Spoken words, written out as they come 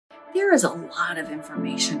There is a lot of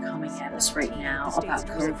information coming at us right now about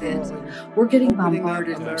COVID. We're getting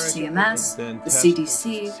bombarded with our CMS, the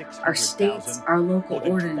CDC, our states, our local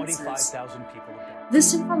ordinances.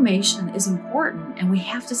 This information is important and we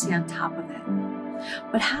have to stay on top of it.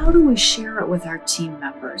 But how do we share it with our team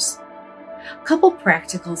members? A couple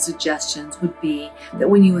practical suggestions would be that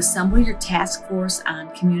when you assemble your task force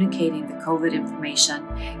on communicating the COVID information,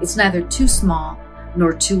 it's neither too small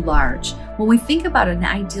nor too large. When we think about an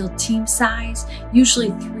ideal team size, usually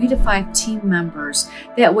 3 to 5 team members.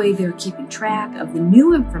 That way they're keeping track of the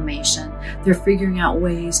new information. They're figuring out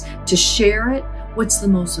ways to share it. What's the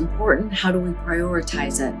most important? How do we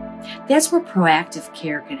prioritize it? That's where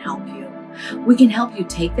ProactivCare can help you. We can help you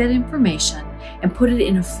take that information and put it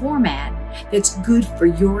in a format that's good for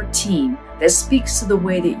your team, that speaks to the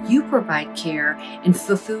way that you provide care and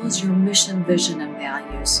fulfills your mission, vision, and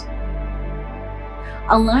values.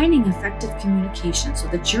 Aligning effective communication so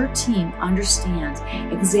that your team understands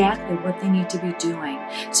exactly what they need to be doing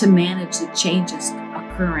to manage the changes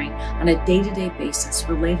occurring on a day-to-day basis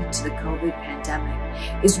related to the COVID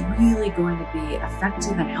pandemic is really going to be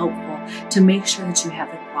effective and helpful to make sure that you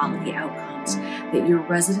have the quality outcomes that your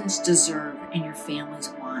residents deserve and your families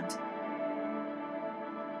want.